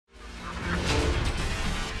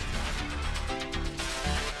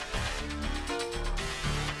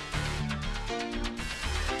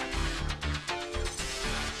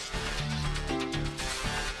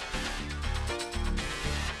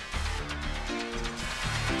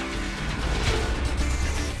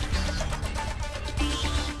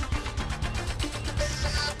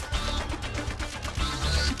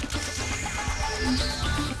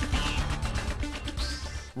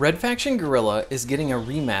Red Faction Guerrilla is getting a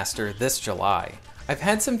remaster this July. I've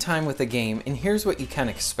had some time with the game, and here's what you can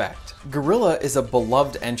expect. Guerrilla is a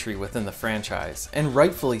beloved entry within the franchise, and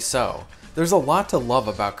rightfully so. There's a lot to love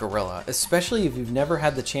about Guerrilla, especially if you've never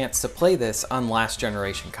had the chance to play this on last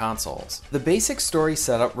generation consoles. The basic story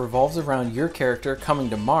setup revolves around your character coming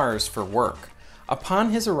to Mars for work. Upon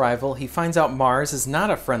his arrival, he finds out Mars is not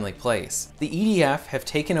a friendly place. The EDF have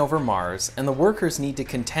taken over Mars, and the workers need to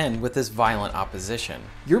contend with this violent opposition.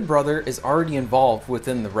 Your brother is already involved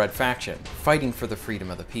within the Red Faction, fighting for the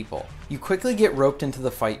freedom of the people. You quickly get roped into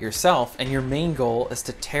the fight yourself, and your main goal is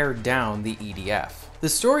to tear down the EDF. The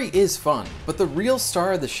story is fun, but the real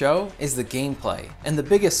star of the show is the gameplay, and the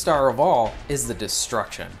biggest star of all is the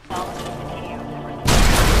destruction.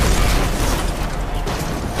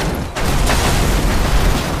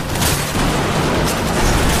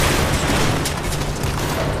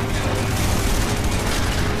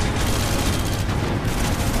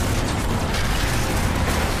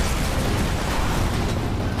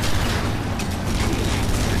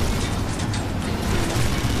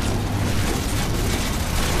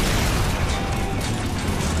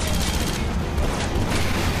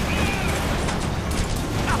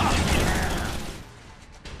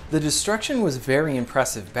 The destruction was very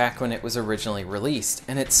impressive back when it was originally released,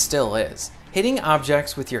 and it still is. Hitting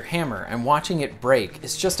objects with your hammer and watching it break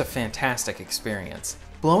is just a fantastic experience.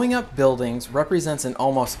 Blowing up buildings represents an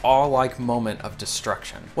almost all-like moment of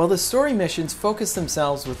destruction. While the story missions focus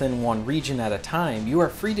themselves within one region at a time, you are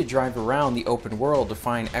free to drive around the open world to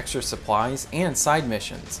find extra supplies and side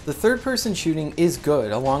missions. The third-person shooting is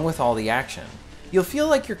good along with all the action. You'll feel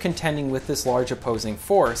like you're contending with this large opposing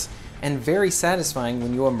force, and very satisfying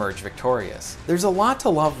when you emerge victorious. There's a lot to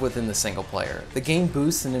love within the single player. The game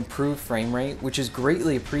boasts an improved frame rate, which is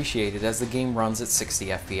greatly appreciated as the game runs at 60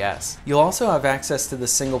 FPS. You'll also have access to the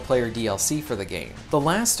single player DLC for the game. The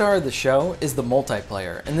last star of the show is the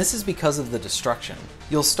multiplayer, and this is because of the destruction.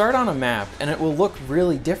 You'll start on a map, and it will look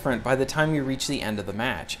really different by the time you reach the end of the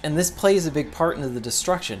match, and this plays a big part into the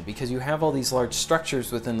destruction because you have all these large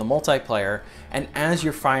structures within the multiplayer, and as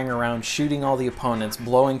you're firing around, shooting all the opponents,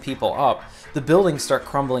 blowing people up, the buildings start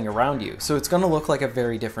crumbling around you, so it's going to look like a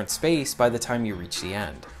very different space by the time you reach the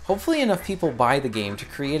end. Hopefully enough people buy the game to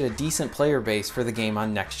create a decent player base for the game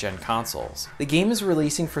on next-gen consoles. The game is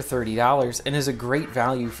releasing for $30 and is a great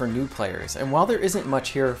value for new players, and while there isn't much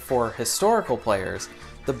here for historical players,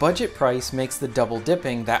 the budget price makes the double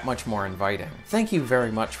dipping that much more inviting. Thank you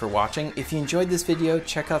very much for watching. If you enjoyed this video,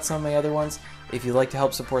 check out some of my other ones. If you'd like to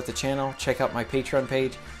help support the channel, check out my Patreon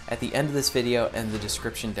page at the end of this video and the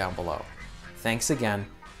description down below. Thanks again,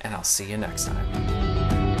 and I'll see you next time.